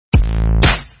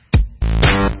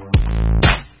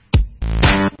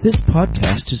This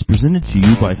podcast is presented to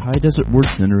you by High Desert Word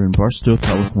Center in Barstow,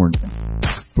 California.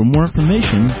 For more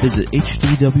information, visit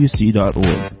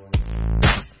hdwc.org.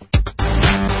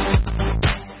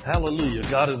 Hallelujah.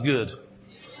 God is good.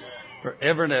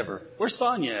 Forever and ever. Where's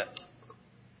Sonia at?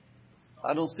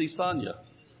 I don't see Sonia.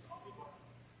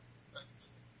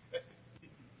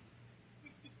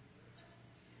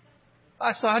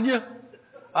 Hi, Sonia.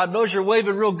 I know you're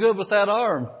waving real good with that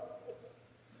arm.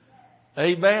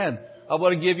 Amen. I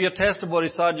want to give you a testimony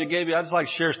Sonia gave me. I just like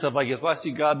to share stuff like this. When I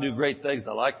see God do great things,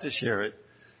 I like to share it.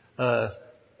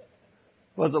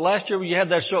 Was it last year when you had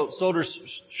that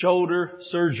shoulder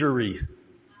surgery?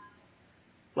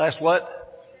 Last what?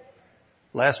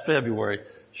 Last February.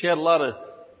 She had a lot of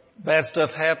bad stuff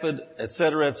happen, et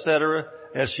cetera,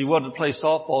 as she wanted to play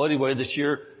softball anyway this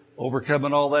year,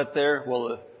 overcoming all that there. Well,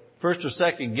 the first or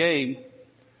second game,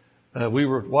 we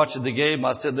were watching the game. I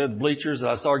was sitting there in the bleachers, and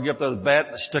I saw her get up there with the bat,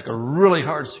 and she took a really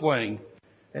hard swing,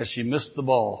 and she missed the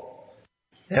ball.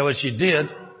 And when she did,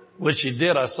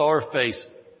 I saw her face.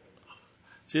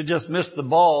 She had just missed the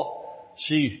ball.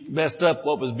 She messed up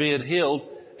what was being healed,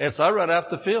 and so I ran out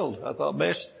the field. I thought,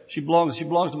 man, she belongs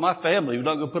to my family. We're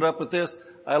not going to put up with this.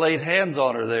 I laid hands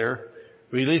on her there,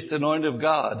 released the anointing of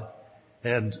God,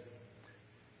 and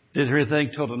didn't hear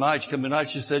anything till tonight. She came tonight.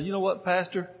 She said, "You know what,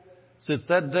 Pastor? Since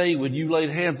that day when you laid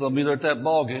hands on me there at that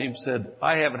ball game," said,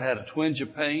 "I haven't had a twinge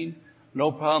of pain,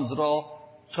 no problems at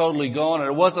all, totally gone." And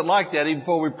it wasn't like that even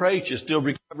before we prayed. She still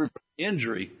recovered from the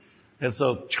injury. And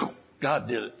so, God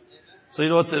did it. So you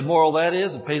know what the moral of that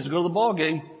is? It pays to go to the ball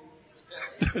game.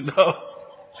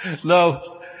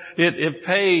 No. It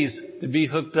pays to be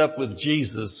hooked up with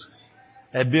Jesus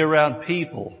and be around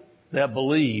people that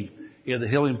believe in the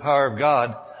healing power of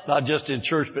God, not just in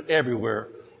church, but everywhere,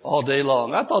 all day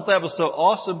long. I thought that was so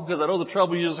awesome because I know the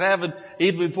trouble you was having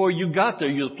even before you got there.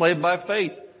 You was playing by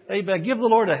faith. Amen. Give the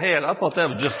Lord a hand. I thought that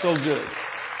was just so good.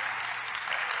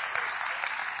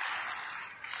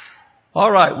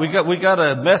 All right. We got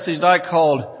a message I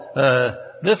called,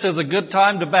 "This is a good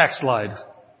time to backslide."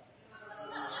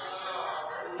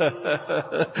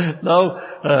 No,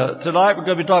 tonight we're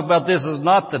going to be talking about this is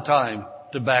not the time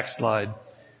to backslide.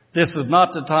 This is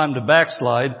not the time to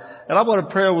backslide. And I want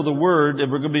to pray over the word,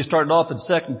 and we're going to be starting off in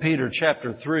 2 Peter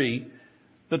chapter 3.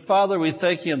 But Father, we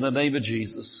thank you in the name of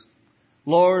Jesus.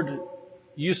 Lord,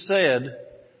 you said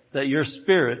that your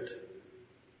Spirit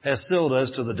has sealed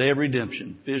us to the day of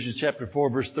redemption. Ephesians chapter 4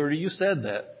 verse 30, you said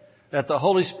that the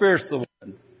Holy Spirit's the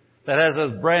one that has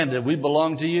us branded. We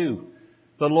belong to you.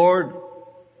 But Lord,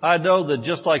 I know that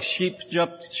just like sheep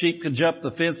can jump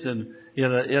the fence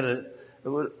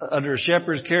under a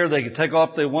shepherd's care, they can take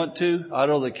off if they want to. I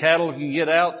know that cattle can get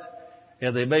out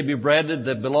and they may be branded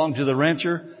that belong to the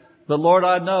rancher. But Lord,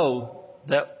 I know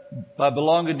that by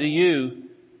belonging to you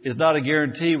is not a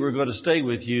guarantee we're going to stay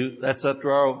with you. That's up to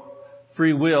our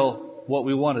free will, what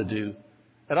we want to do.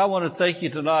 And I want to thank you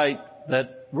tonight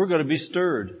that we're going to be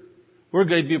stirred. We're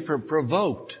going to be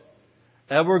provoked.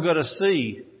 And we're going to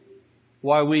see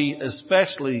why we,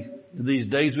 especially in these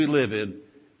days we live in,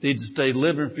 need to stay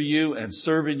living for you and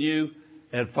serving you.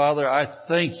 And Father, I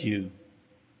thank you.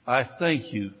 I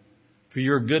thank you for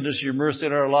your goodness, your mercy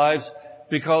in our lives,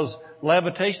 because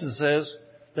Lamentation says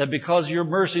that because of your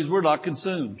mercies we're not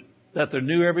consumed, that they're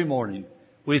new every morning.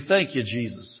 We thank you,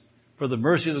 Jesus, for the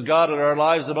mercies of God in our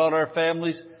lives and on our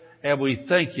families. And we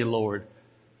thank you, Lord,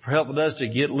 for helping us to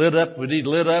get lit up. We need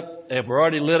lit up. And if we're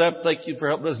already lit up, thank you for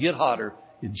helping us get hotter.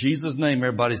 In Jesus' name,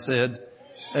 everybody said,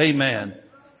 amen.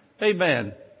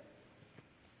 Amen.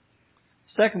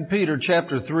 2 Peter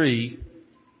chapter 3.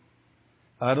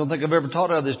 I don't think I've ever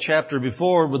taught out of this chapter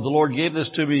before, but the Lord gave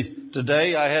this to me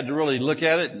today. I had to really look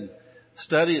at it and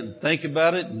study it and think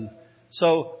about it. And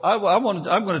so I'm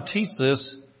going to teach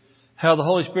this how the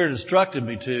Holy Spirit instructed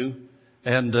me to.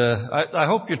 And I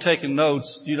hope you're taking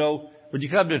notes. You know, when you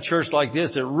come to a church like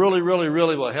this, it really, really,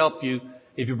 really will help you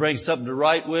if you bring something to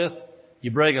write with.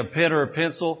 You bring a pen or a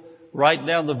pencil, write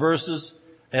down the verses,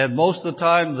 and most of the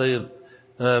time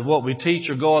what we teach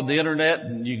will go on the internet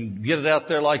and you can get it out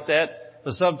there like that.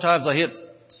 But sometimes I hit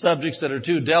subjects that are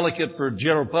too delicate for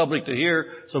general public to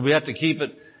hear, so we have to keep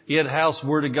it in-house,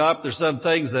 Word of God. There's some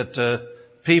things that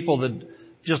people that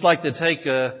just like to take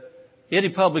any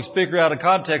public speaker out of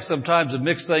context sometimes and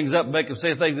mix things up and make them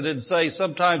say things they didn't say.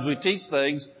 Sometimes we teach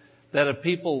things that if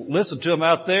people listen to them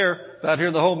out there, without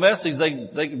hearing the whole message,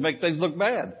 they can make things look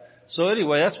bad. So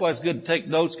anyway, that's why it's good to take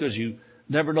notes, because you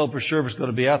never know for sure if it's going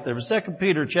to be out there. But 2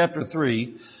 Peter chapter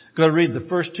 3, going to read the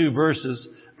first two verses.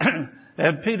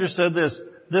 And Peter said this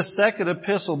second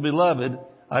epistle, beloved,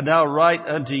 I now write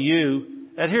unto you.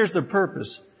 And here's the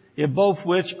purpose. in both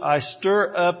which I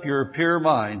stir up your pure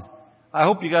minds. I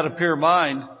hope you got a pure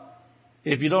mind.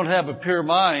 If you don't have a pure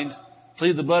mind,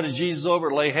 plead the blood of Jesus over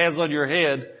it, lay hands on your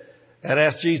head, and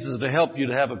ask Jesus to help you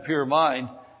to have a pure mind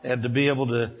and to be able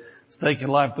to think in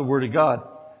life the Word of God.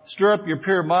 Stir up your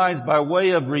pure minds by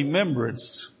way of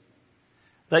remembrance,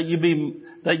 that you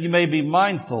may be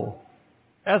mindful.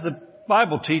 As a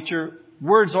Bible teacher,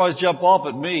 words always jump off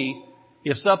at me.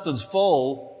 If something's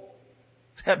full,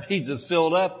 that means it's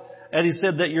filled up. And he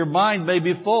said that your mind may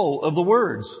be full of the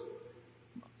words.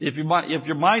 If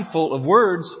you're mindful of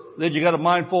words, then you got a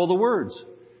mind full of the words.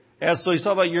 And so he's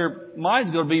talking about your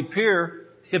mind's going to be pure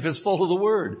if it's full of the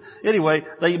Word. Anyway,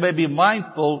 that you may be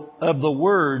mindful of the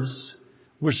words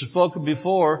which are spoken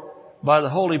before by the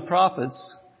holy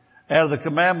prophets and of the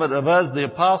commandment of us, the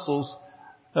apostles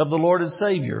of the Lord and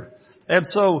Savior. And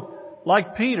so,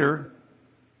 like Peter,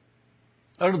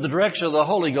 under the direction of the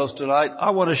Holy Ghost tonight,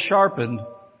 I want to sharpen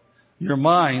your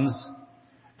minds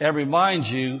and remind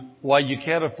you why you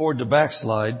can't afford to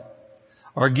backslide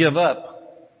or give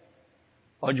up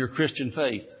on your Christian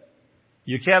faith.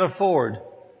 You can't afford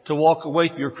to walk away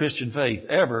from your Christian faith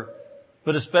ever,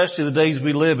 but especially the days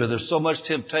we live in. There's so much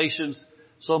temptations,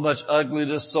 so much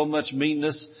ugliness, so much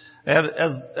meanness. And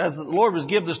as the Lord was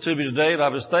giving this to me today, and I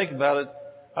was thinking about it,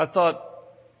 I thought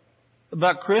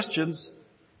about Christians,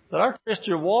 that our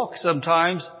Christian walk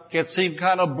sometimes can seem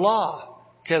kind of blah,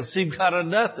 can seem kind of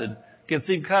nothing, can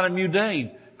seem kind of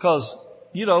mundane. Because,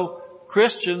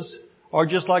 Christians are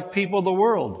just like people of the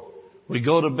world. We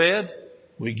go to bed,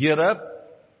 we get up,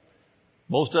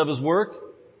 most of us work,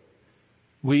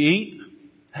 we eat,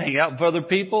 hang out with other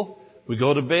people, we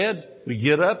go to bed, we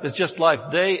get up. It's just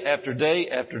life day after day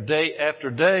after day after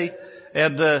day.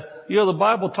 And, the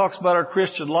Bible talks about our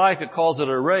Christian life. It calls it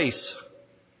a race.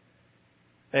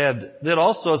 And then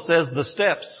also it says the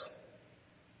steps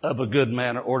of a good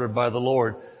man are ordered by the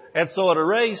Lord. And so at a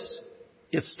race,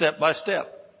 it's step by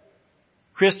step.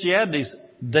 Christianity's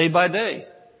day by day.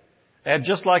 And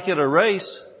just like in a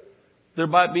race, there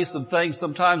might be some things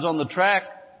sometimes on the track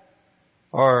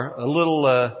or a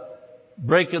little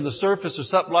break in the surface or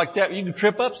something like that. You can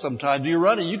trip up sometimes. You're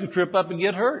running, you can trip up and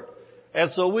get hurt. And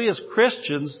so we as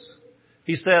Christians,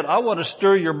 he said, I want to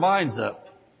stir your minds up.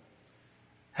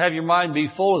 Have your mind be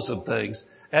full of some things.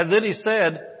 And then he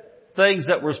said things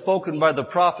that were spoken by the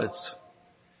prophets.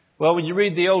 Well, when you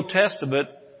read the Old Testament,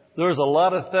 there's a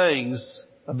lot of things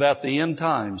about the end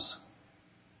times,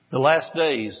 the last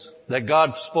days, that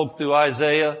God spoke through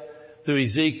Isaiah, through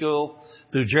Ezekiel,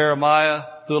 through Jeremiah,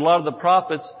 through a lot of the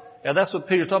prophets. And that's what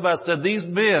Peter's talking about. He said, these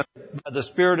men, by the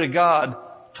Spirit of God,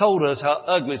 told us how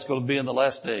ugly it's going to be in the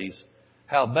last days,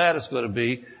 how bad it's going to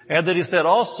be. And then he said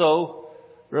also,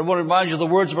 I want to remind you of the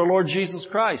words of our Lord Jesus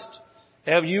Christ.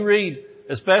 Have you read,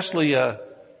 especially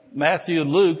Matthew and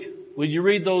Luke, when you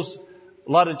read those, a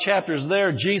lot of chapters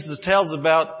there, Jesus tells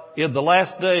about in the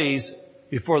last days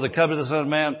before the coming of the Son of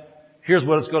Man, here's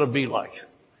what it's going to be like.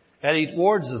 And he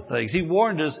warns us things. He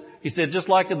warned us, he said, just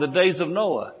like in the days of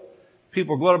Noah,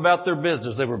 people were going about their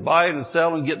business. They were buying and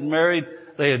selling, getting married.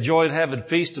 They enjoyed having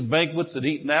feasts and banquets and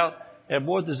eating out. And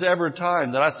more than there's ever a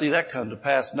time that I see that come to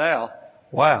pass now.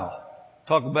 Wow.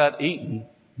 Talk about eating.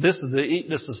 This is the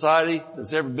eatingest society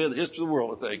that's ever been in the history of the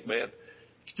world, I think, man.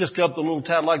 You just come to a little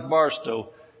town like Barstow.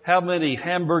 How many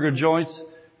hamburger joints,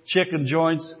 chicken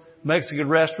joints, Mexican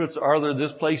restaurants are there in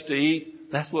this place to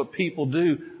eat? That's what people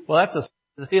do. Well, that's a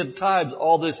end times,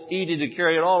 all this eating to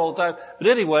carry it all the time. But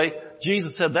anyway,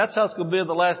 Jesus said that's how it's going to be in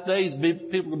the last days.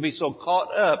 People will be so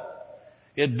caught up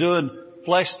in doing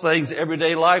flesh things,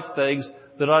 everyday life things,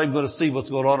 they're not even going to see what's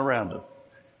going on around them.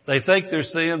 They think they're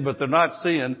seeing, but they're not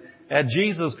seeing. And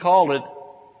Jesus called it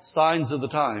signs of the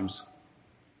times.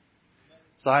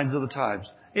 Signs of the times.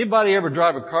 Anybody ever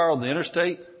drive a car on the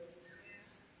interstate?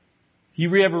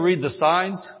 You ever read the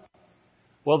signs?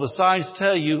 Well, the signs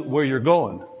tell you where you're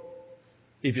going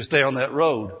if you stay on that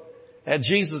road. And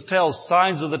Jesus tells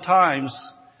signs of the times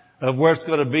of where it's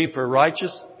going to be for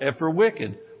righteous and for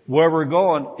wicked, where we're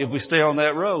going if we stay on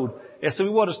that road. And so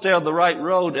we want to stay on the right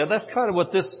road. And that's kind of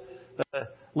what this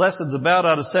lesson's about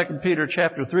out of 2 Peter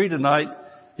chapter 3 tonight,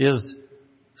 is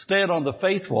staying on the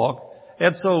faith walk.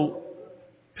 And so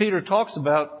Peter talks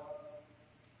about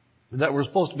that we're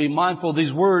supposed to be mindful of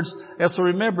these words. And so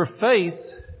remember, faith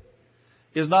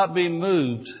is not being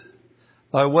moved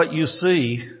by what you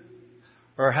see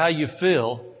or how you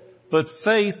feel, but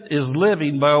faith is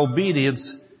living by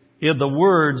obedience in the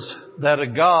words that a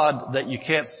God that you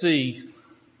can't see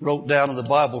wrote down in the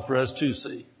Bible for us to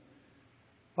see.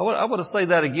 I want to say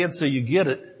that again so you get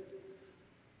it.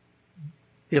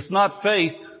 It's not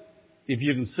faith if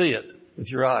you can see it with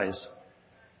your eyes.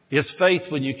 It's faith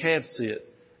when you can't see it.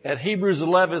 At Hebrews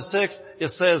 11:6, it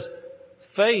says,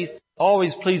 faith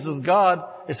always pleases God.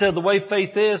 It said the way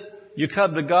faith is, you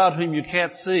come to God whom you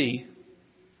can't see,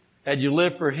 and you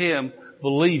live for Him,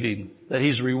 believing that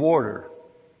He's a rewarder.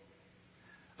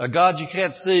 A God you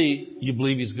can't see, you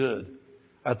believe He's good.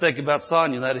 I think about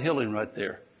Sonia, that healing right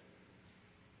there.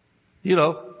 You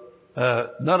know,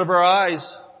 none of our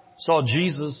eyes saw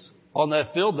Jesus on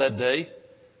that field that day,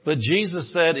 but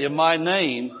Jesus said, in my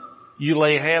name, you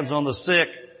lay hands on the sick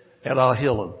and I'll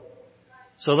heal them.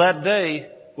 So that day,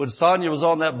 when Sonia was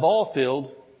on that ball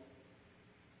field,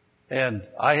 and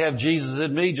I have Jesus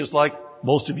in me, just like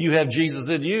most of you have Jesus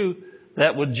in you,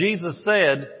 that when Jesus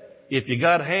said, if you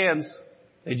got hands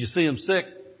and you see them sick,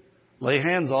 lay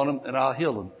hands on them and I'll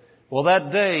heal them. Well,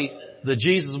 that day, the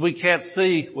Jesus we can't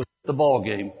see was at the ball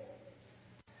game.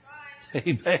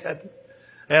 Amen.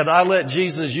 And I let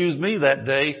Jesus use me that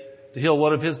day to heal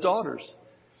one of His daughters.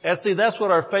 And see, that's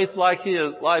what our faith life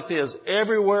is.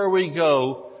 Everywhere we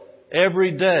go,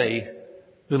 every day,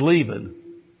 believing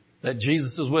that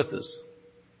Jesus is with us.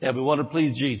 And we want to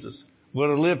please Jesus. We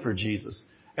want to live for Jesus.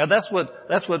 And that's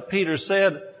what Peter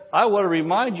said. I want to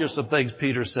remind you of some things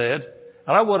Peter said.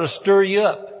 And I want to stir you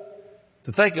up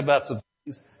to think about some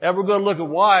things. And we're going to look at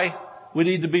why we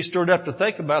need to be stirred up to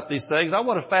think about these things. I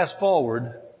want to fast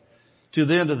forward to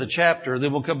the end of the chapter.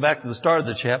 Then we'll come back to the start of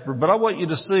the chapter. But I want you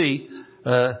to see,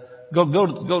 go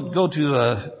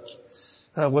to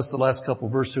what's the last couple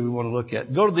of verses we want to look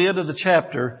at? Go to the end of the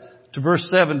chapter to verse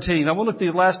 17. I want to look at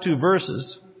these last two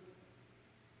verses.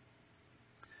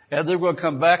 And then we're going to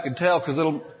come back and tell, because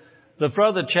the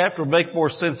front of the chapter will make more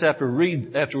sense after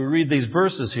we read these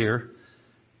verses here.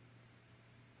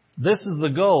 This is the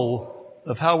goal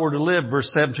of how we're to live, verse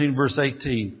 17, verse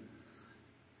 18.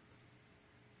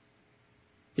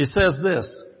 It says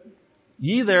this,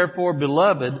 ye therefore,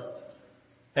 beloved,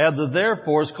 and the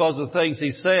therefore is because of the things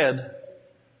he said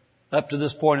up to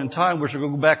this point in time, which we're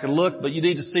going to go back and look, but you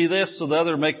need to see this so the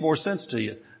other will make more sense to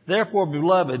you. Therefore,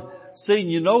 beloved, seeing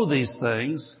you know these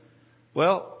things,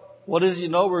 well, what is it you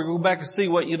know? We're going to go back and see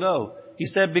what you know. He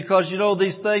said, because you know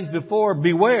these things before,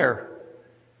 beware.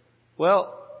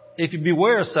 Well, if you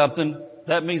beware of something,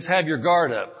 that means have your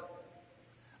guard up.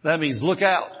 That means look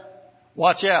out.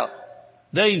 Watch out.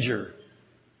 Danger.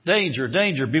 Danger.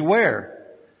 Danger. Beware.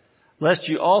 Lest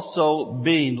you also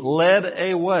being led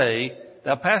away.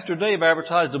 Now, Pastor Dave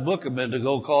advertised a book a minute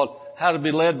ago called How to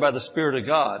Be Led by the Spirit of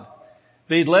God.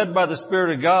 Being led by the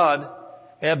Spirit of God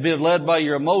and being led by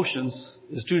your emotions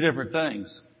is two different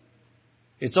things.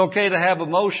 It's okay to have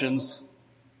emotions,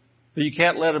 but you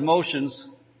can't let emotions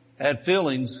and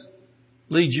feelings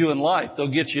lead you in life. They'll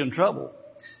get you in trouble.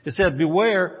 It said,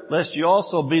 beware lest you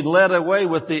also be led away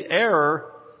with the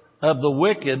error of the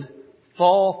wicked,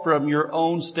 fall from your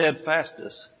own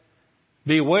steadfastness.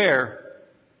 Beware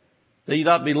that you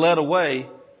not be led away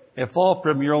and fall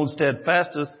from your own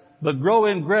steadfastness, but grow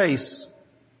in grace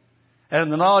and in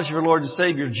the knowledge of your Lord and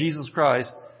Savior, Jesus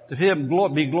Christ. To Him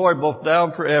be glory both now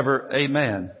and forever.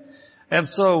 Amen. And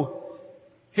so,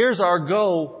 here's our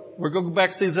goal. We're going to go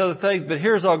back to these other things, but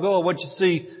here's our goal. I want you to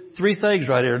see three things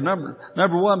right here. Number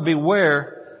one,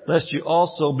 beware lest you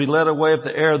also be led away with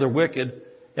the error of the wicked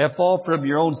and fall from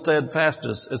your own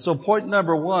steadfastness. And so point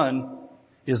number one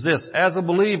is this. As a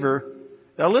believer,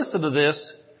 now listen to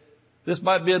this. This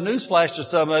might be a newsflash to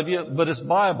some of you, but it's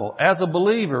Bible. As a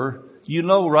believer, you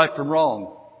know right from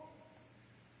wrong.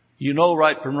 You know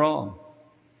right from wrong.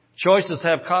 Choices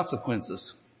have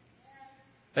consequences.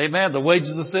 Amen. The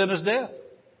wages of sin is death,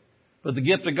 but the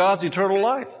gift of God's eternal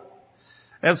life.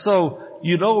 And so,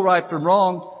 you know right from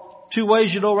wrong. Two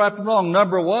ways you know right from wrong.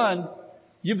 Number one,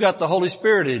 you've got the Holy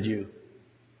Spirit in you.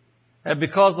 And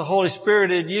because the Holy Spirit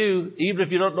in you, even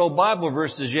if you don't know Bible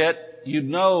verses yet, you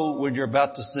know when you're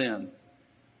about to sin.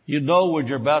 You know when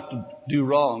you're about to do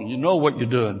wrong. You know what you're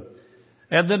doing.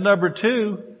 And then number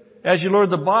two, as you learn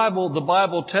the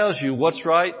Bible tells you what's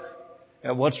right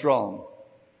and what's wrong.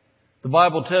 The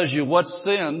Bible tells you what's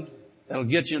sin, that'll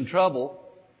get you in trouble.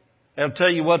 It'll tell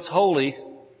you what's holy,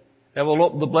 and will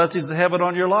open the blessings of heaven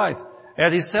on your life.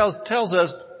 And He tells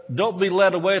us, don't be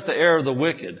led away with the error of the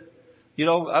wicked. You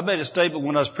know, I made a statement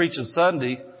when I was preaching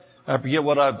Sunday. I forget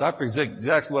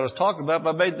exactly what I was talking about,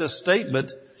 but I made this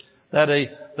statement that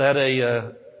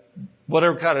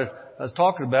whatever kind of I was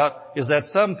talking about is that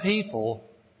some people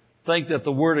think that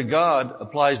the Word of God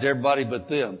applies to everybody but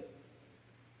them.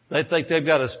 They think they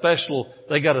got a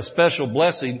special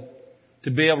blessing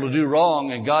to be able to do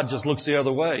wrong, and God just looks the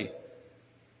other way.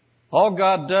 All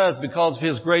God does, because of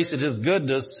His grace and His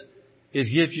goodness, is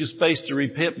give you space to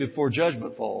repent before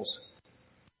judgment falls.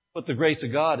 That's what the grace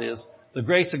of God is. The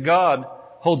grace of God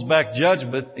holds back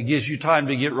judgment and gives you time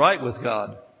to get right with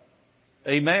God.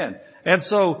 Amen. And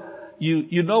so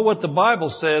you know what the Bible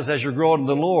says as you're growing in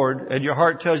the Lord, and your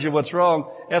heart tells you what's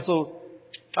wrong. And so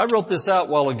I wrote this out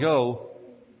a while ago,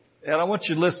 and I want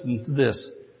you to listen to this.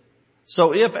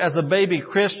 So if as a baby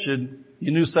Christian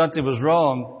you knew something was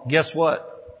wrong, guess what?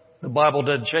 The Bible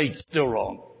doesn't change. It's still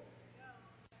wrong.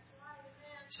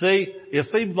 See, it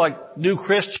seems like new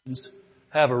Christians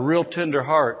have a real tender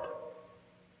heart,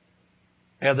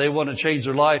 and they want to change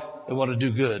their life. They want to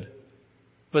do good.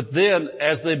 But then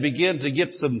as they begin to get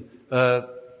some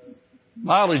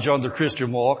mileage on their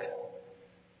Christian walk,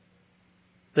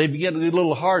 they begin to get a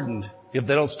little hardened if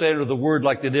they don't stay under the Word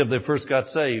like they did when they first got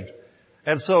saved.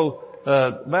 And so,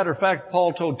 matter of fact,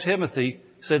 Paul told Timothy,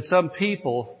 said some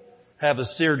people have a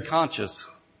seared conscience.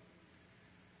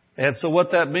 And so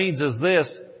what that means is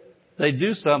this: they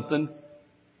do something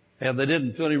and they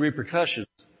didn't feel any repercussions.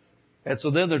 And so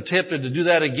then they're tempted to do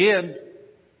that again.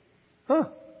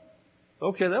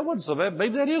 Okay, that wasn't so bad.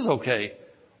 Maybe that is okay.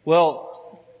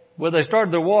 Well, when they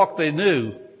started their walk, they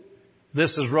knew this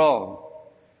is wrong.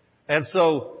 And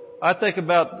so I think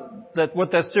about that.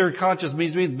 What that seared conscience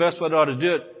means to me, the best way I ought to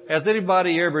do it. Has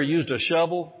anybody ever used a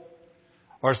shovel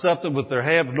or something with their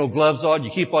hand with no gloves on?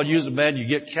 You keep on using, man, you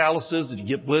get calluses and you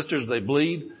get blisters, they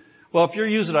bleed. Well, if you're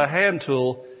using a hand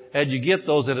tool and you get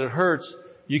those and it hurts,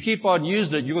 you keep on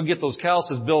using it, you're going to get those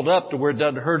calluses built up to where it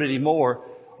doesn't hurt anymore.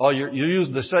 Or you're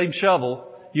using the same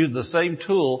shovel, using the same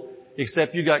tool,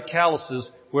 except you got calluses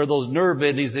where those nerve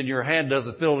endings in your hand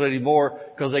doesn't feel it anymore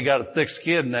because they got a thick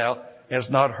skin now and it's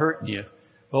not hurting you.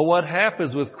 But what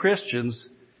happens with Christians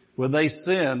when they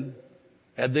sin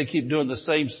and they keep doing the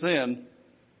same sin,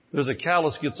 there's a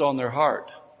callus gets on their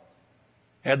heart.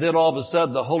 And then all of a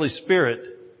sudden the Holy Spirit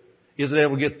isn't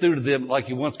able to get through to them like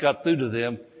He once got through to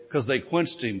them because they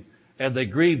quenched Him and they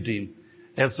grieved Him.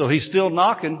 And so He's still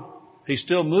knocking, He's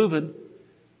still moving,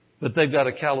 but they've got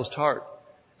a calloused heart.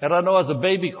 And I know as a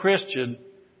baby Christian,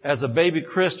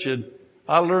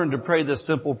 I learned to pray this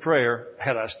simple prayer,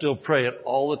 and I still pray it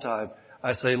all the time.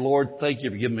 I say, Lord, thank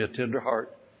You for giving me a tender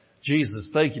heart.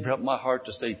 Jesus, thank You for helping my heart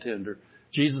to stay tender.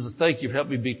 Jesus, thank You for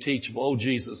helping me be teachable. Oh,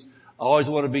 Jesus, I always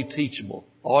want to be teachable.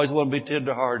 I always want to be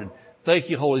tender-hearted.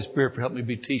 Thank You, Holy Spirit, for helping me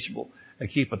be teachable and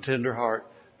keep a tender heart.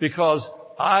 Because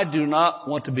I do not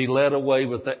want to be led away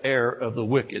with the error of the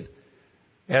wicked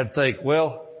and think,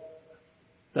 well,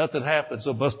 nothing happened,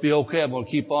 so it must be okay. I'm going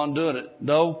to keep on doing it.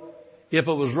 No. If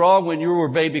it was wrong when you were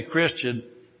a baby Christian,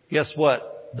 guess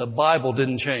what? The Bible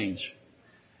didn't change.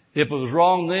 If it was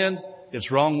wrong then,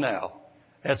 it's wrong now.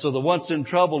 And so the one that's in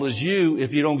trouble is you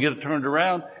if you don't get it turned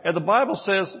around. And the Bible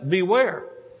says, beware.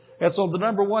 And so the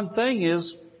number one thing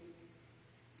is,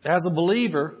 as a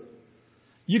believer,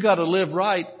 you got to live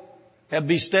right and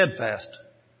be steadfast.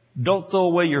 Don't throw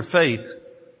away your faith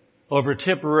over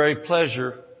temporary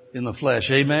pleasure in the flesh.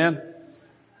 Amen?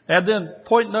 And then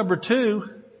point number 2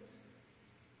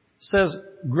 says,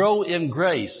 grow in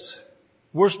grace.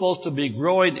 We're supposed to be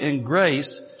growing in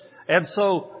grace. And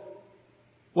so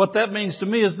what that means to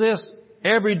me is this: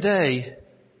 every day,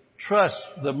 trust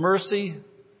the mercy,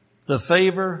 the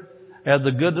favor, and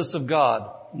the goodness of God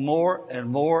more and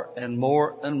more and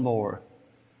more and more.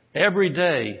 Every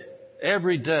day,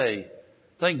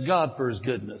 thank God for His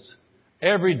goodness.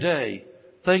 Every day,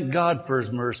 thank God for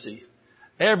His mercy.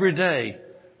 Every day,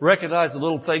 recognize the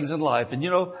little things in life. And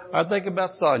I think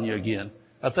about Sonia again.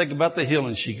 I think about the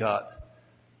healing she got.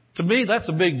 To me, that's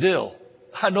a big deal.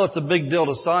 I know it's a big deal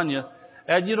to Sonia.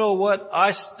 And you know what?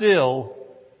 I still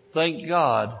thank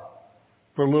God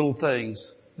for little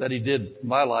things that He did in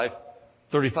my life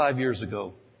 35 years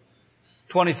ago,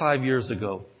 25 years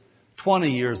ago,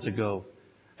 20 years ago.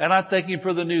 And I thank Him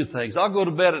for the new things. I'll go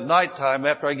to bed at nighttime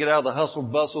after I get out of the hustle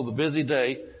and bustle of the busy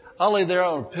day. I'll lay there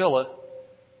on a pillow,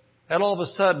 and all of a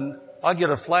sudden, I get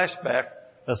a flashback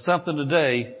of something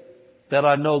today that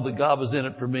I know that God was in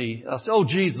it for me. I say, oh,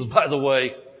 Jesus, by the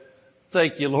way,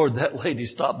 thank You, Lord, that lady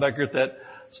stopped back here at that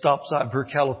stop sign for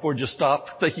California stop.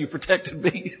 Thank You protected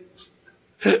me.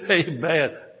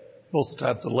 Amen. Most of the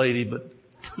time it's a lady, but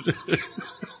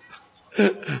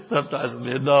sometimes it's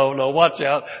men. No, watch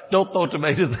out. Don't throw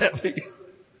tomatoes at me.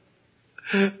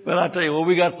 But I tell you, well,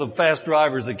 we got some fast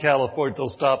drivers in California at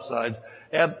those stop signs.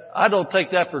 And I don't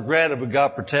take that for granted when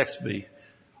God protects me.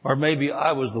 Or maybe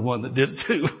I was the one that did it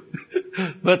too.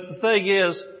 But the thing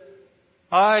is,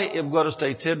 I am going to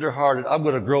stay tender-hearted. I'm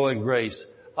going to grow in grace.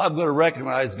 I'm going to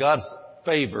recognize God's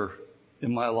favor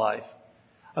in my life.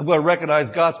 I'm going to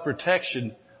recognize God's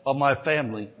protection of my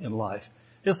family in life.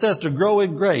 It says to grow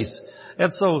in grace.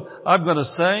 And so I'm going to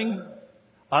sing.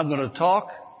 I'm going to talk.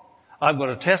 I'm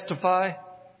going to testify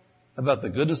about the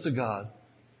goodness of God.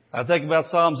 I think about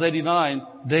Psalms 89.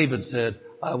 David said,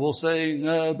 I will sing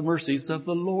the mercies of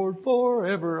the Lord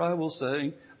forever. I will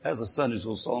sing. That's a Sunday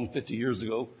school song 50 years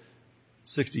ago,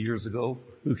 60 years ago.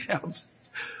 Who counts?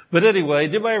 But anyway,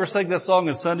 did anybody ever sing that song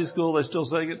in Sunday school? They still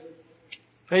sing it?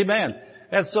 Amen.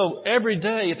 And so every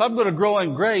day, if I'm going to grow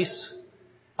in grace,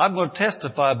 I'm going to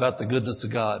testify about the goodness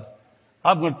of God.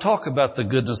 I'm going to talk about the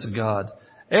goodness of God.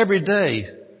 Every day,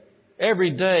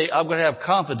 I'm going to have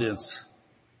confidence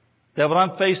that when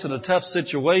I'm facing a tough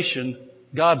situation,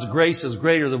 God's grace is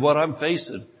greater than what I'm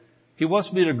facing. He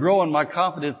wants me to grow in my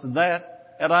confidence in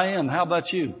that, and I am. How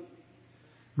about you?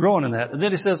 Growing in that. And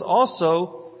then he says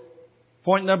also,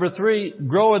 point number 3,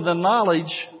 grow in the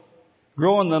knowledge.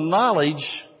 Grow in the knowledge,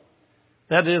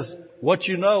 that is what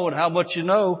you know and how much you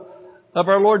know of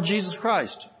our Lord Jesus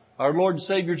Christ, our Lord and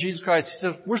Savior Jesus Christ. He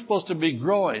says we're supposed to be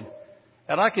growing.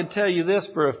 And I can tell you this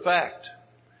for a fact.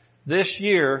 This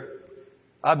year,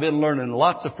 I've been learning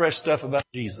lots of fresh stuff about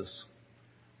Jesus.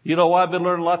 You know why I've been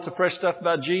learning lots of fresh stuff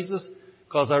about Jesus?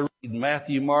 Because I read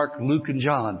Matthew, Mark, Luke, and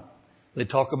John. They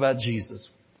talk about Jesus.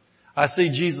 I see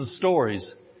Jesus'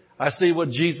 stories. I see what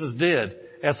Jesus did.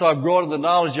 And so I'm growing in the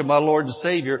knowledge of my Lord and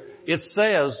Savior. It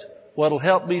says what'll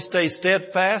help me stay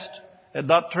steadfast and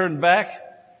not turn back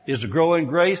is to grow in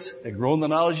grace and grow in the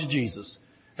knowledge of Jesus.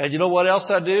 And you know what else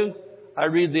I do? I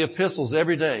read the epistles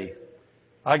every day.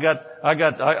 I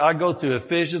go through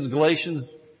Ephesians, Galatians,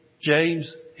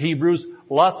 James, Hebrews,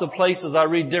 lots of places. I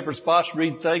read different spots,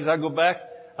 read things. I go back.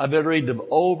 I've been reading them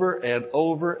over and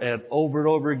over and over and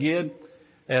over again.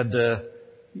 And,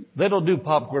 they don't do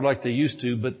popcorn like they used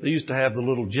to, but they used to have the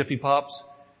little Jiffy Pops.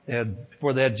 And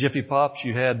before they had Jiffy Pops,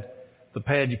 you had the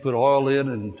pad you put oil in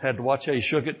and had to watch how you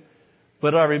shook it.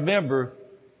 But I remember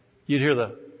you'd hear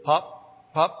the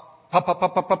pop, pop, pop, pop,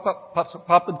 pop, pop, pop, pop, pop,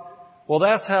 popping. Well,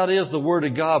 that's how it is the Word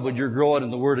of God when you're growing in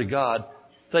the Word of God.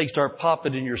 Things start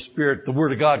popping in your spirit. The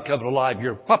Word of God coming alive.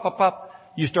 You're pop, pop, pop.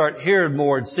 You start hearing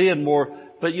more and seeing more.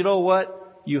 But you know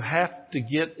what? You have to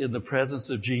get in the presence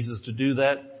of Jesus to do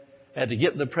that. And to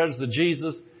get in the presence of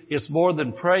Jesus, it's more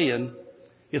than praying.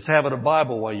 It's having a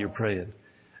Bible while you're praying.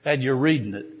 And you're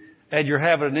reading it. And you're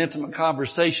having an intimate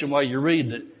conversation while you're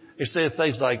reading it. You're saying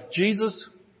things like, Jesus,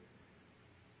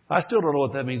 I still don't know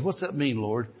what that means. What's that mean,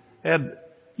 Lord? And,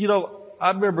 you know, I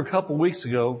remember a couple of weeks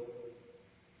ago,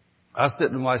 I was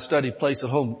sitting in my study place at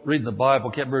home reading the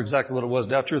Bible. Can't remember exactly what it was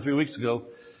now, 2 or 3 weeks ago.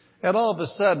 And all of a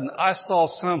sudden, I saw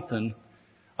something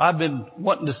I've been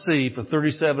wanting to see for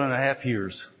 37 and a half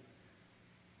years.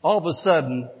 All of a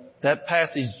sudden, that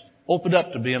passage opened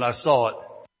up to me and I saw it.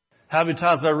 How many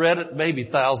times have I read it? Maybe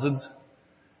thousands.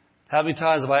 How many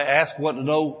times have I asked what to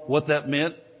know what that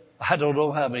meant? I don't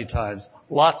know how many times.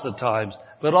 Lots of times.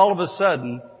 But all of a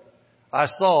sudden, I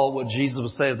saw what Jesus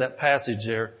was saying in that passage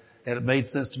there, and it made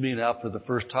sense to me now for the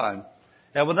first time.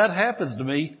 And when that happens to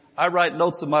me, I write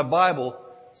notes in my Bible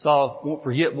so I won't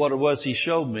forget what it was He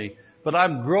showed me. But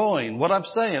I'm growing. What I'm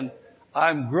saying,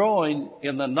 I'm growing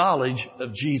in the knowledge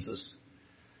of Jesus.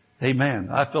 Amen.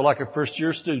 I feel like a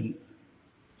first-year student.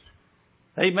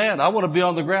 Amen. I want to be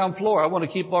on the ground floor. I want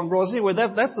to keep on growing. Anyway,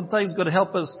 that's some things going to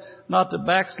help us not to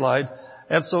backslide.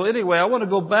 And so anyway, I want to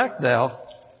go back now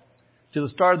to the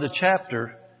start of the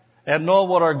chapter and know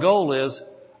what our goal is.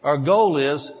 Our goal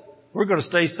is we're going to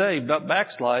stay saved, not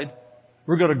backslide.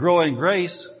 We're going to grow in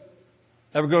grace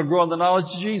and we're going to grow in the knowledge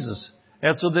of Jesus.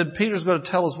 And so then Peter's going to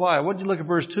tell us why. I want you to look at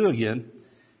verse 2 again.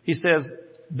 He says,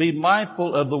 be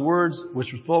mindful of the words which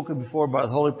were spoken before by the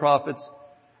holy prophets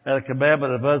and the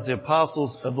commandment of us, the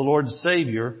apostles of the Lord and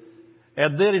Savior.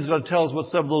 And then he's going to tell us what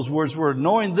some of those words were.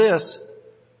 Knowing this,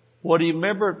 what do you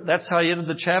remember? That's how he ended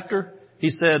the chapter. He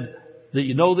said that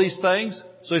you know these things.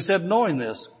 So he said knowing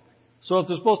this. So if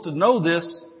they're supposed to know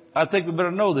this, I think we better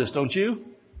know this, don't you?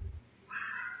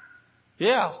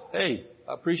 Yeah. Hey,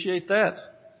 I appreciate that.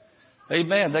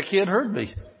 Amen. That kid heard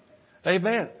me.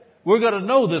 Amen. We're going to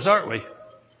know this, aren't we?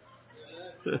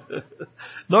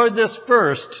 Knowing this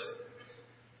first,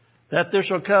 that there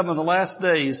shall come in the last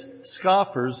days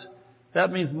scoffers. That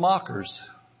means mockers.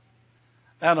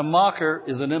 And a mocker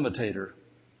is an imitator.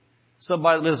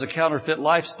 Somebody that lives a counterfeit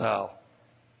lifestyle.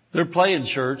 They're playing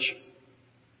church,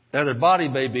 and their body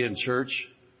may be in church,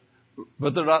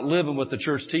 but they're not living what the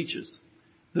church teaches.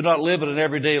 They're not living an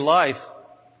everyday life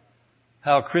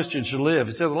how a Christian should live.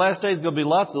 He says the last days going to be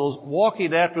lots of those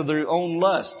walking after their own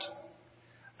lust.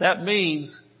 That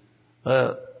means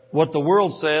what the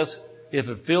world says, if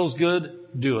it feels good,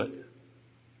 do it.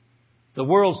 The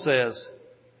world says,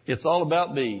 it's all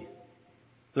about me.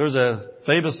 There's a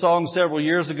famous song several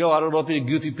years ago. I don't know if any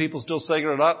goofy people still sing it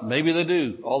or not. Maybe they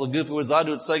do. All the goofy ones I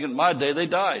do it singing in my day, they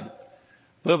died.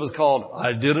 But it was called,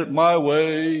 I Did It My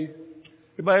Way.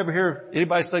 Everybody ever hear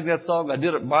anybody sing that song? I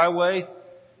did it my way.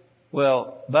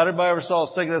 Well, about everybody ever saw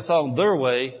sing that song their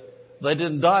way, they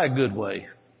didn't die a good way.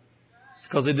 It's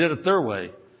because they did it their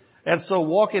way. And so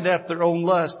walking after their own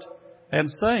lust and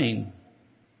saying,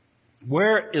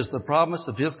 where is the promise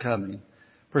of His coming?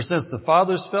 For since the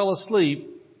fathers fell asleep,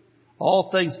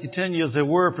 all things continue as they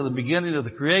were from the beginning of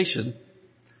the creation.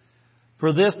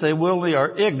 For this they willingly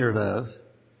are ignorant of,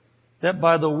 that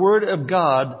by the word of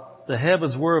God the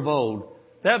heavens were of old.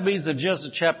 That means in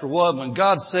Genesis chapter 1, when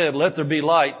God said, let there be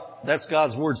light, that's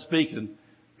God's word speaking.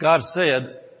 God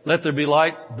said, let there be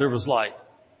light, there was light.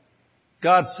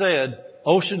 God said,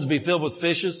 oceans be filled with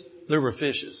fishes, there were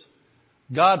fishes.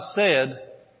 God said,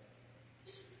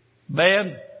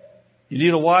 man, you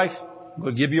need a wife? I'm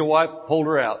going to give you a wife, hold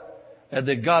her out. And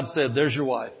then God said, there's your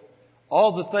wife.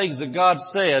 All the things that God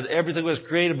said, everything was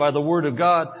created by the Word of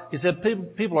God. He said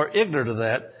people are ignorant of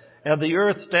that. And the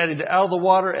earth standing out of the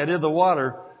water and in the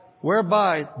water,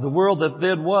 whereby the world that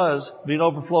then was, being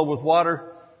overflowed with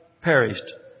water, perished.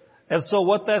 And so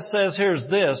what that says here is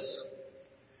this,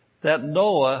 that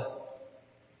Noah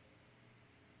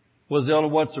was the only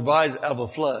one survived out of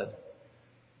a flood.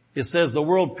 It says the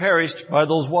world perished by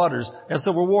those waters. And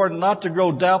so we're warned not to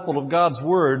grow doubtful of God's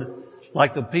Word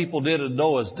like the people did in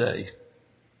Noah's day.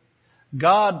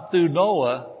 God, through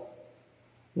Noah,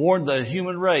 warned the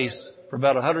human race for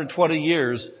about 120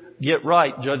 years, get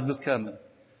right, judgment's coming.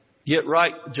 Get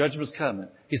right, judgment's coming.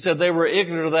 He said they were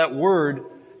ignorant of that word,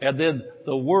 and then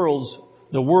the world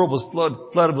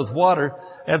was flooded with water.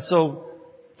 And so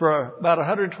for about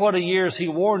 120 years he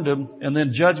warned them, and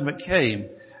then judgment came.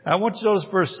 I want you to notice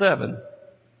verse 7.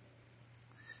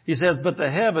 He says, but the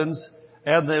heavens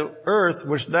and the earth,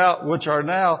 which are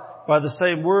now by the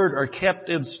same word, are kept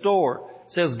in store.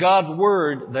 It says God's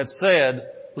word that said,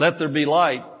 let there be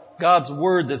light. God's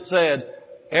word that said,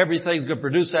 everything's going to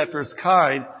produce after its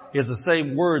kind, is the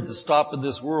same word that's stopping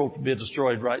this world from being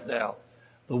destroyed right now.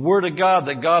 The word of God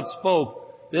that God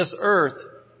spoke, this earth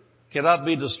cannot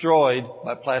be destroyed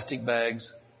by plastic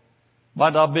bags.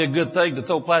 Might not be a good thing to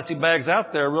throw plastic bags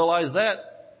out there, realize that.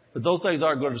 But those things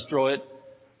aren't going to destroy it.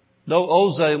 No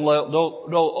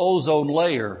ozone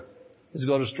layer is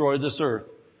going to destroy this earth.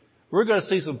 We're going to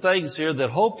see some things here that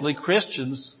hopefully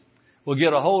Christians will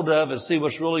get a hold of and see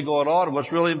what's really going on and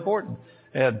what's really important.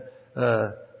 And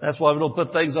that's why we don't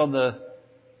put things on the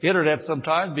internet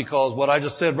sometimes, because what I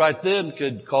just said right then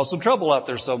could cause some trouble out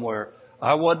there somewhere.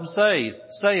 I wasn't saying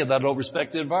that I don't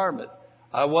respect the environment.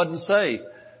 I wasn't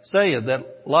saying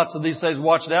that lots of these things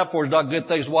watching out for is not good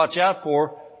things to watch out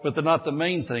for, but they're not the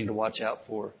main thing to watch out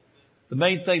for. The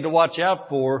main thing to watch out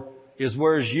for is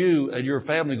where's you and your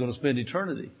family going to spend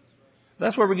eternity.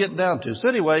 That's where we're getting down to. So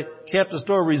anyway, kept in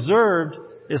store, reserved.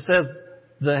 It says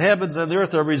the heavens and the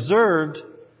earth are reserved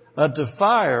unto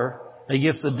fire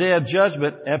against the day of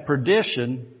judgment and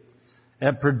perdition.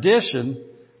 And perdition,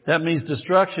 that means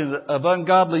destruction of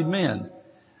ungodly men.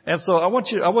 And so I want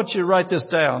you to write this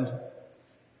down.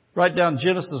 Write down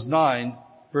Genesis 9,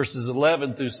 verses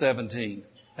 11 through 17.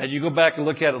 And you go back and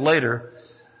look at it later.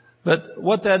 But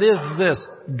what that is this.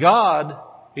 God,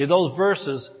 in those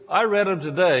verses, I read them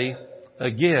today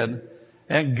again,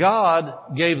 and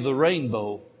God gave the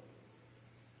rainbow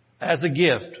as a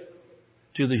gift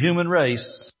to the human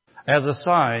race as a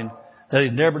sign that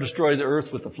He'd never destroy the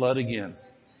earth with a flood again.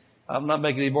 I'm not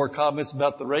making any more comments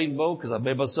about the rainbow because I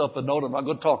made myself a note. I'm not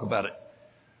going to talk about it.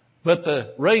 But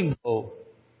the rainbow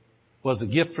was a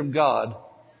gift from God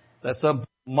that some people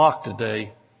mock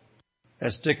today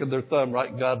and sticking their thumb right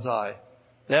in God's eye.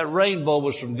 That rainbow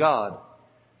was from God.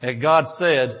 And God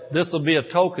said, this will be a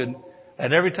token.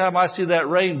 And every time I see that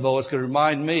rainbow, it's going to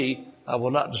remind me I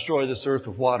will not destroy this earth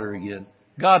with water again.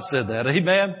 God said that.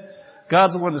 Amen?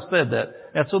 God's the one that said that.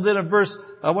 And so then in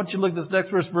I want you to look at this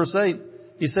next verse, verse 8.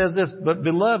 He says this, but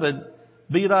beloved,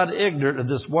 be not ignorant of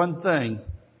this one thing,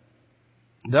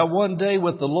 that one day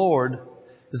with the Lord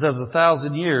is as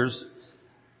 1,000 years,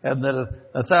 and that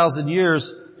 1,000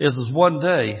 years is as one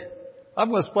day. I'm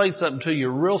going to explain something to you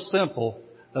real simple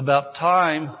about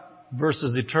time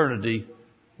versus eternity,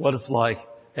 what it's like.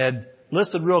 And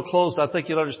listen real close. I think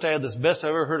you'll understand this best I've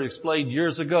ever heard it explained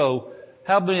years ago.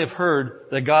 How many have heard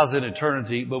that God's in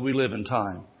eternity, but we live in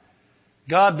time?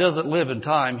 God doesn't live in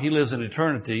time. He lives in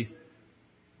eternity.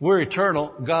 We're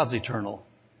eternal. God's eternal.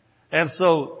 And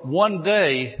so one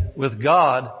day with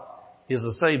God is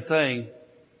the same thing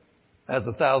as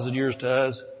 1,000 years to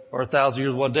us, or 1,000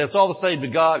 years one day. It's all the same to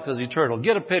God because He's eternal.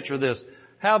 Get a picture of this.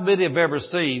 How many have ever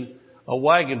seen a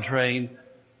wagon train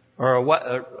or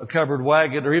a covered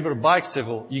wagon or even a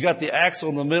bicycle? You got the axle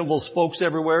in the middle, those spokes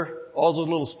everywhere, all those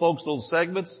little spokes, those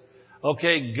segments.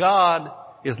 Okay, God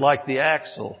is like the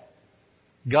axle.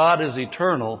 God is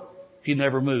eternal. He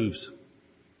never moves.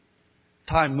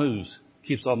 Time moves,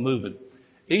 keeps on moving.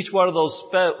 Each one of those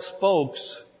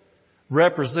spokes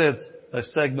represents a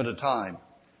segment of time.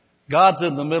 God's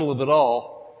in the middle of it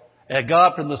all, and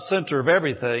God from the center of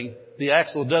everything. The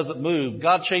axle doesn't move.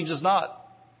 God changes not.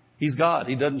 He's God.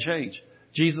 He doesn't change.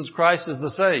 Jesus Christ is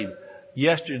the same.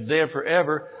 Yesterday, today, and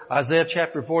forever. Isaiah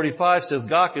chapter 45 says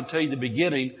God can tell you the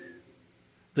beginning,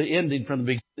 the ending from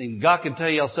the beginning. God can tell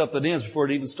you how something ends before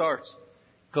it even starts.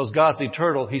 Because God's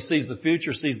eternal. He sees the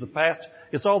future, sees the past.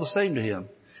 It's all the same to Him.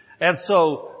 And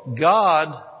so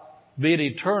God, being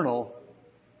eternal,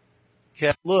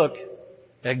 can look,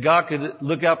 and God can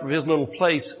look out from His little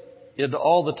place into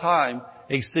all the time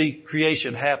and see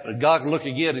creation happen. God can look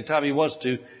again anytime He wants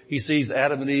to. He sees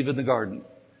Adam and Eve in the garden.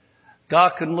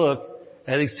 God can look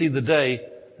and He see the day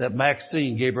that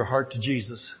Maxine gave her heart to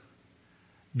Jesus.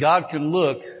 God can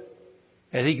look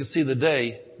and He can see the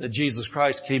day that Jesus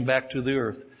Christ came back to the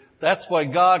earth. That's why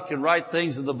God can write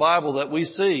things in the Bible that we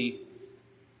see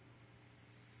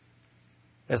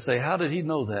and say, how did He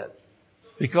know that?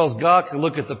 Because God can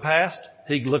look at the past,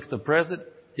 He can look at the present,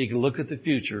 He can look at the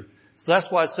future. So that's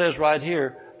why it says right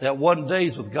here that 1 day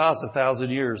is with God is 1,000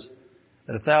 years.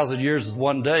 And 1,000 years is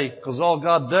 1 day. Because all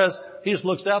God does, He just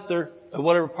looks out there at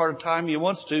whatever part of time He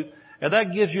wants to. And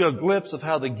that gives you a glimpse of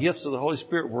how the gifts of the Holy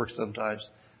Spirit work sometimes.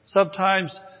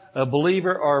 Sometimes a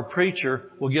believer or a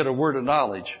preacher will get a word of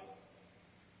knowledge.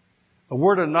 A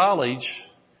word of knowledge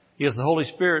is the Holy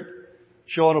Spirit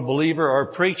showing a believer or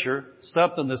a preacher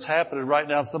something that's happening right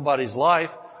now in somebody's life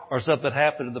or something that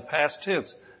happened in the past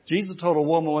tense. Jesus told a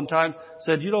woman one time,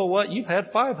 said, you know what? You've had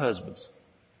 5 husbands.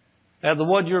 And the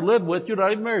one you're living with, you're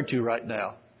not even married to right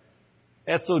now.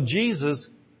 And so Jesus,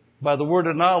 by the word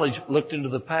of knowledge, looked into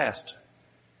the past.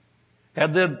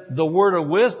 And then the word of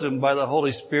wisdom by the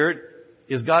Holy Spirit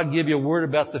is God give you a word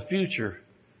about the future.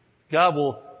 God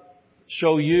will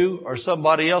show you or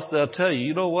somebody else that'll tell you,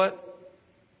 you know what?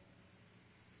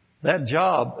 That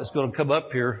job that's going to come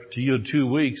up here to you in 2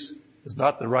 weeks is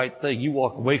not the right thing. You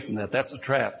walk away from that. That's a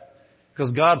trap.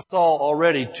 Because God saw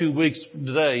already 2 weeks from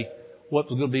today what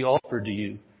was going to be offered to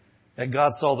you. And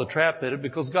God saw the trap in it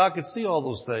because God could see all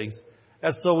those things.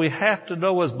 And so we have to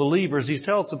know as believers, He's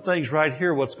telling some things right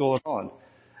here what's going on.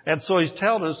 And so He's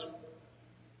telling us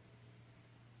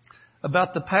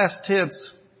about the past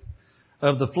tense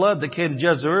of the flood that came to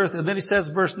judge the earth. And then He says,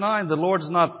 verse 9, the Lord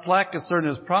is not slack concerning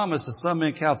His promise, as some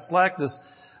men count slackness,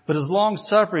 but is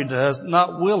long-suffering to us,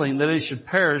 not willing that any should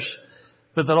perish,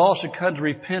 but that all should come to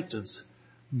repentance.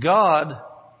 God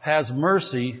has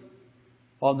mercy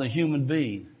on the human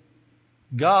being.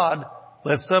 God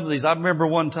let some of these, I remember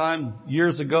one time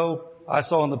years ago, I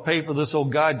saw in the paper this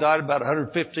old guy died about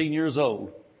 115 years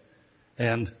old.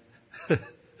 And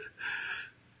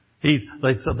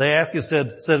they asked him,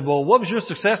 said, well, what was your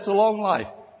success to long life?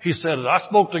 He said, I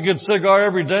smoked a good cigar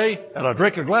every day and I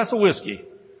drank a glass of whiskey.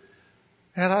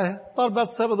 And I thought about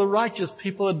some of the righteous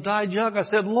people that died young. I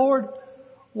said, Lord,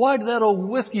 why did that old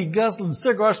whiskey guzzling,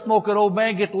 cigar smoking old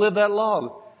man get to live that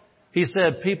long? He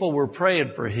said people were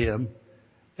praying for him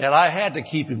and I had to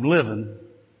keep him living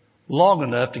long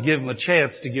enough to give him a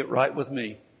chance to get right with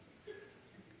me.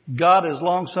 God is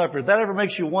long-suffering. That ever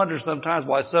makes you wonder sometimes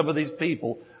why some of these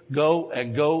people go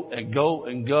and go and go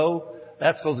and go?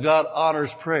 That's because God honors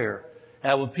prayer.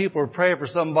 And when people are praying for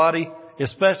somebody,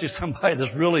 especially somebody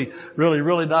that's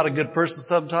really not a good person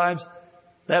sometimes,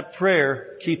 that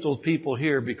prayer keeps those people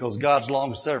here because God's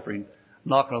long-suffering,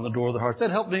 knocking on the door of their hearts. Does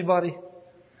that help anybody?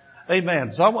 Amen.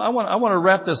 So I want to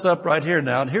wrap this up right here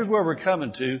now. And here's where we're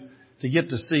coming to get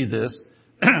to see this.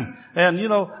 And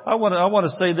I want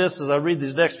to say this as I read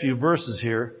these next few verses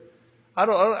here.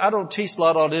 I don't teach a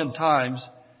lot on end times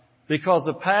because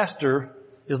a pastor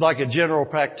is like a general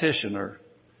practitioner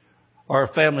or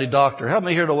a family doctor. How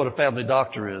many here know what a family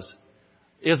doctor is?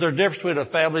 Is there a difference between a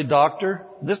family doctor?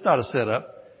 This is not a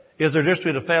setup. Is there a difference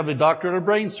between a family doctor and a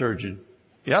brain surgeon?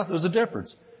 Yeah, there's a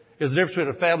difference. Is there a difference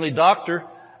between a family doctor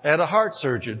and a heart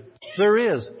surgeon?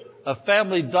 There is. A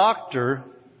family doctor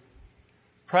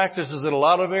practices in a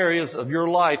lot of areas of your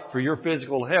life for your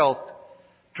physical health,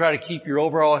 try to keep your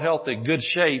overall health in good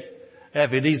shape. And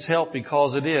if it needs help, he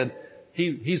calls it in.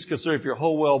 He's concerned for your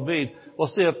whole well-being. Well,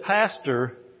 see, a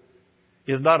pastor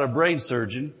is not a brain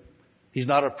surgeon. He's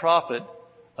not a prophet.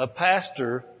 A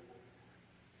pastor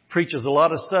preaches a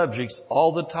lot of subjects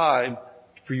all the time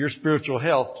for your spiritual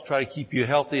health to try to keep you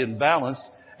healthy and balanced.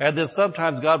 And then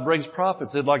sometimes God brings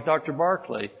prophets in like Dr.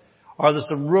 Barclay. Or there's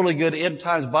some really good end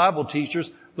times Bible teachers.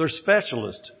 They're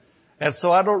specialists. And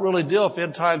so I don't really deal with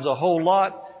end times a whole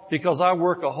lot because I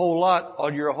work a whole lot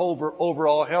on your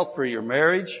overall health for your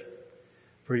marriage,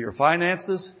 for your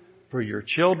finances, for your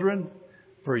children,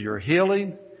 for your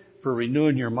healing, for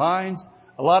renewing your minds.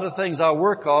 A lot of things I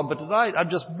work on, but tonight I'm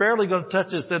just barely going to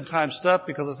touch this end time stuff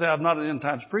because I say I'm not an end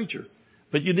times preacher.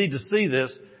 But you need to see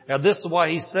this. And this is why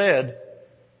he said,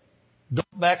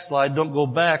 don't backslide, don't go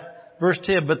back. Verse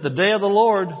 10, but the day of the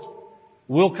Lord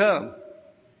will come.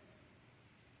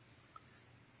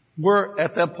 We're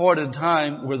at that point in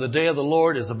time where the day of the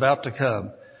Lord is about to come.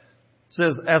 It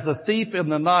says, as a thief in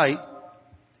the night,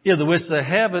 in which the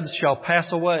heavens shall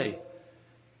pass away.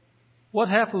 What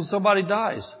happens when somebody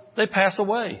dies? They pass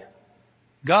away.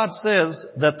 God says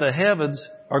that the heavens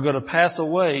are going to pass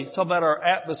away. Talk about our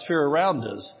atmosphere around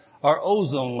us, our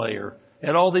ozone layer,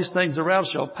 and all these things around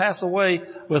us shall pass away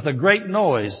with a great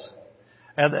noise,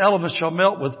 and the elements shall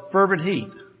melt with fervent heat.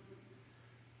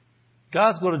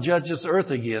 God's going to judge this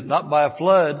earth again, not by a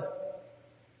flood,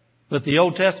 but the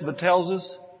Old Testament tells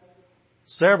us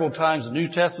several times, the New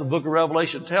Testament book of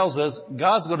Revelation tells us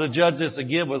God's going to judge this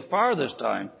again with fire this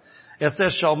time. It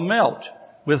says, shall melt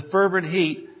with fervent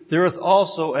heat, the earth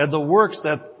also, and the works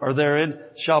that are therein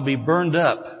shall be burned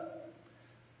up.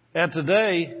 And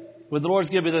today, when the Lord's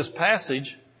given me this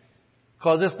passage,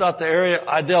 because it's not the area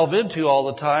I delve into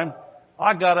all the time,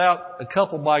 I got out a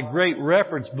couple of my great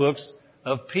reference books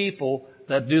of people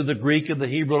that do the Greek and the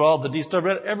Hebrew and all the deep stuff.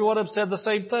 Every one of them said the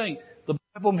same thing. The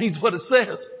Bible means what it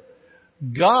says.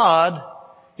 God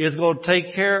is going to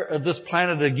take care of this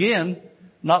planet again,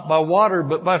 not by water,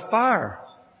 but by fire.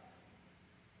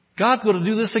 God's going to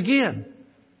do this again.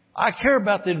 I care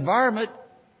about the environment,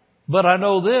 but I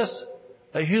know this.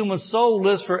 A human soul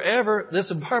lives forever.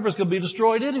 This environment's going to be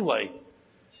destroyed anyway.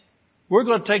 We're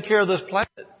going to take care of this planet.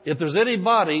 If there's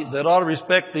anybody that ought to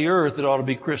respect the earth, it ought to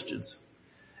be Christians.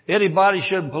 Anybody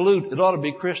shouldn't pollute, it ought to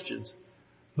be Christians.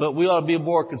 But we ought to be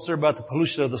more concerned about the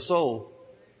pollution of the soul.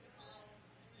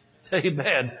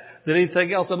 Amen. Than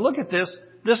anything else. And look at this.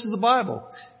 This is the Bible.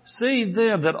 See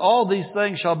then that all these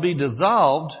things shall be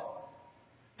dissolved.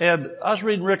 And I was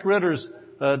reading Rick Ritter's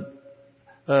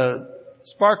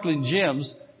Sparkling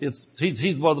Gems.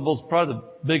 He's one of the most, probably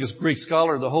the biggest Greek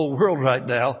scholar in the whole world right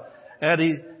now. And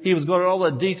he was going into all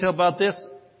that detail about this.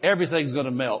 Everything's going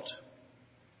to melt.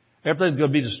 Everything's going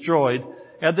to be destroyed.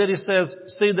 And then he says,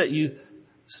 see that you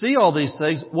see all these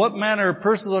things. What manner of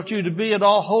person ought you to be in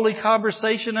all holy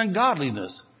conversation and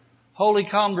godliness? Holy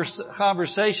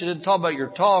conversation isn't talking about your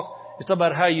talk. It's talking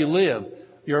about how you live,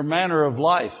 your manner of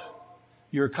life,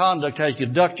 your conduct, how you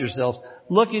conduct yourselves,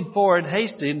 looking forward,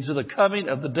 hasting to the coming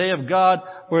of the day of God,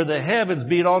 where the heavens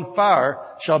being on fire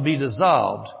shall be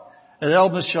dissolved, and the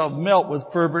elements shall melt with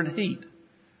fervent heat.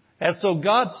 And so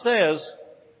God says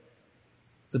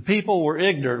the people were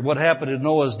ignorant of what happened in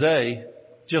Noah's day,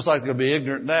 just like they're going to be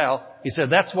ignorant now. He said,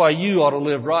 that's why you ought to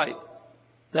live right.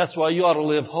 That's why you ought to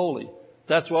live holy.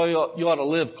 That's why you ought to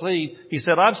live clean. He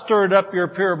said, I've stirred up your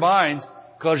pure minds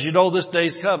because you know this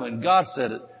day's coming. God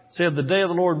said it. Said the day of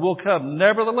the Lord will come.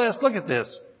 Nevertheless, look at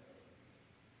this.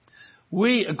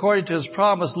 We, according to His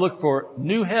promise, look for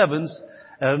new heavens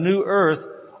and a new earth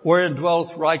wherein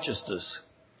dwelleth righteousness.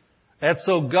 And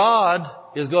so God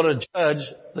is going to judge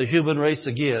the human race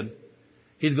again.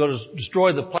 He's going to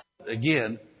destroy the planet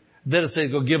again. Then it says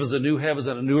He's going to give us a new heavens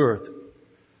and a new earth.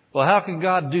 Well, how can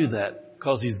God do that?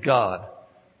 Because He's God.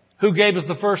 Who gave us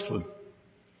the first one?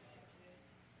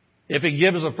 If He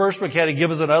gave us the first one, can He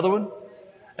give us another one?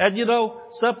 And you know,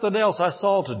 something else I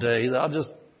saw today, I'll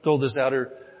just throw this out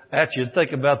here at you and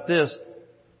think about this.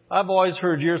 I've always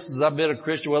heard years since I've been a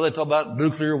Christian, well, they talk about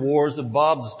nuclear wars and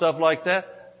bombs and stuff like that.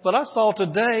 But I saw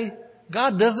today,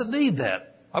 God doesn't need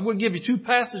that. I'm going to give you two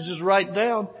passages right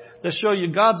down that show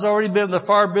you God's already been in the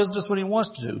fire business when He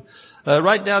wants to.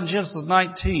 Write down Genesis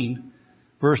 19,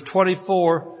 verse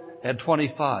 24 and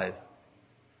 25.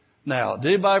 Now,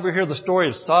 did anybody ever hear the story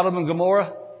of Sodom and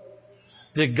Gomorrah?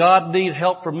 Did God need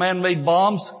help from man-made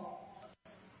bombs?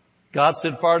 God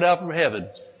sent fire down from heaven.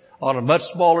 On a much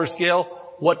smaller scale,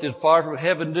 what did fire from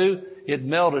heaven do? It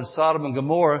melted Sodom and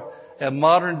Gomorrah. And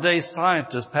modern day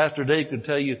scientists, Pastor Dave can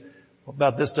tell you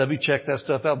about this stuff. He checks that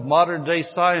stuff out. Modern day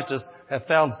scientists have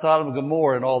found Sodom and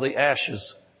Gomorrah and all the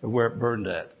ashes of where it burned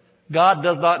at. God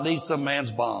does not need some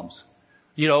man's bombs.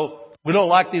 You know, we don't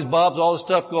like these bombs, all this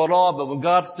stuff going on, but when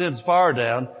God sends fire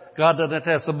down, God doesn't have to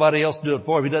have somebody else do it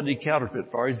for Him. He doesn't need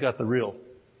counterfeit fire. He's got the real.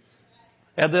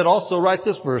 And then also write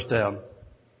this verse down.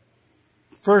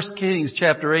 1 Kings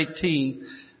chapter 18,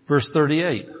 verse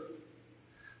 38.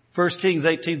 1 Kings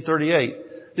 18:38.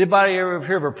 Anybody ever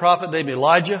hear of a prophet named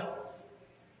Elijah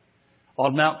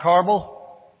on Mount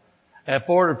Carmel? And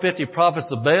 450 prophets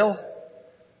of Baal?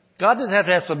 God didn't have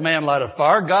to have some man light a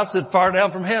fire. God said fire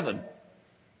down from heaven.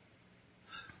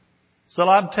 So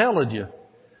I'm telling you,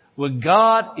 when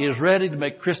God is ready to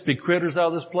make crispy critters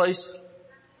out of this place,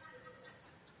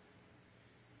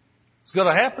 it's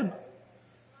going to happen.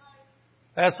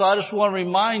 And so I just want to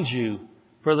remind you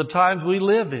for the times we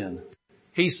live in.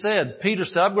 Peter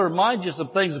said, I'm going to remind you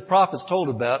some things the prophets told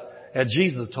about and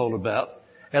Jesus told about.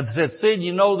 And said, seeing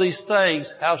you know these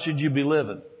things, how should you be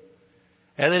living?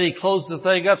 And then he closed the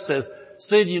thing up, says,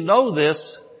 seeing you know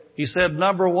this, he said,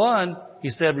 number one, he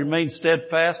said, remain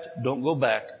steadfast, don't go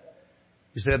back.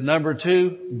 He said, number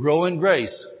two, grow in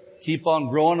grace. Keep on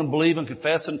growing and believing,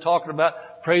 confessing, talking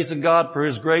about, praising God for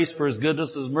His grace, for His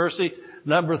goodness, His mercy.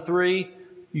 Number three,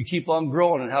 you keep on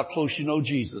growing in how close you know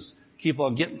Jesus. Keep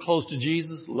on getting close to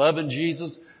Jesus, loving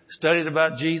Jesus, studying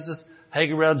about Jesus,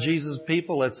 hanging around Jesus'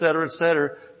 people, etc.,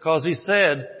 etc. Because He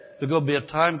said, there's going to be a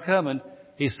time coming.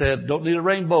 He said, don't need a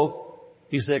rainbow.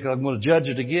 He said, 'cause I'm going to judge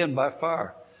it again by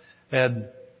fire. And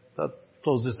I'll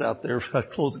close this out there.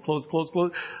 Close.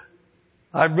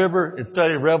 I remember in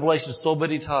studying Revelation so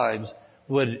many times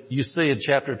when you see in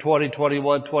chapter 20,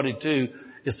 21, 22,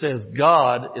 it says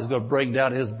God is going to bring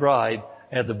down His bride,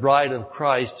 and the bride of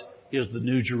Christ is the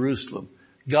New Jerusalem.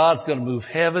 God's going to move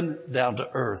heaven down to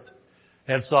earth.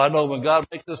 And so I know when God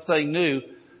makes this thing new,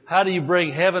 how do you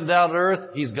bring heaven down to earth?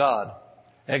 He's God.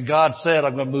 And God said,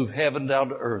 I'm going to move heaven down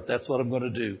to earth. That's what I'm going to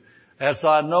do. And so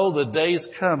I know the day's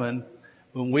coming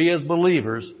when we as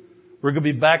believers, we're going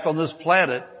to be back on this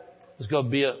planet. It's going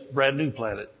to be a brand new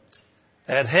planet.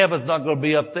 And heaven's not going to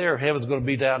be up there. Heaven's going to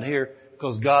be down here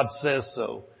because God says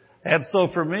so. And so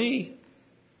for me,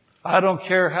 I don't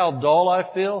care how dull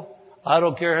I feel. I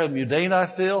don't care how mundane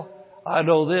I feel. I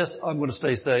know this, I'm going to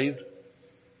stay saved.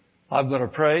 I'm going to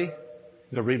pray. I'm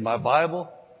going to read my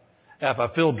Bible. If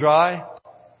I feel dry,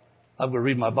 I'm going to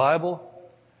read my Bible.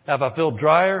 If I feel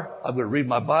drier, I'm going to read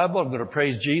my Bible. I'm going to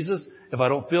praise Jesus. If I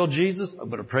don't feel Jesus, I'm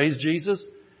going to praise Jesus.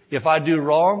 If I do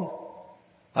wrong,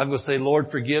 I'm going to say,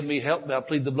 Lord, forgive me. Help me. I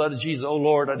plead the blood of Jesus. Oh,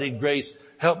 Lord, I need grace.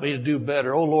 Help me to do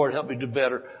better. Oh, Lord, help me do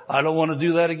better. I don't want to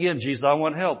do that again, Jesus. I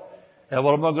want help. And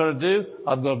what am I going to do?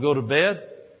 I'm going to go to bed.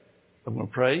 I'm going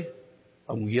to pray.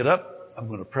 I'm going to get up. I'm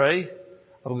going to pray.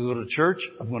 I'm going to go to church.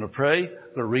 I'm going to pray. I'm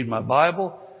going to read my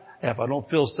Bible. And if I don't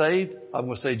feel saved, I'm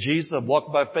going to say, Jesus, I'm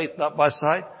walking by faith, not by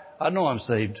sight. I know I'm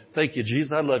saved. Thank you,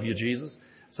 Jesus. I love you, Jesus.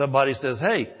 Somebody says,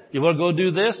 hey, you want to go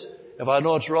do this? If I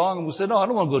know it's wrong, I'm going to say, no, I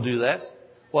don't want to go do that.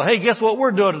 Well, hey, guess what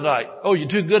we're doing tonight? Oh, you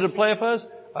too good to play with us?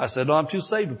 I said, no, I'm too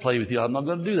saved to play with you. I'm not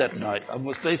going to do that tonight. I'm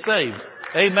going to stay saved.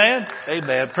 Amen?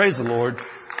 Amen. Praise the Lord.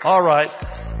 All right.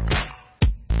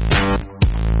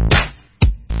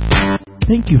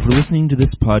 Thank you for listening to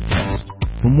this podcast.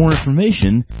 For more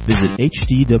information, visit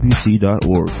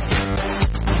hdwc.org.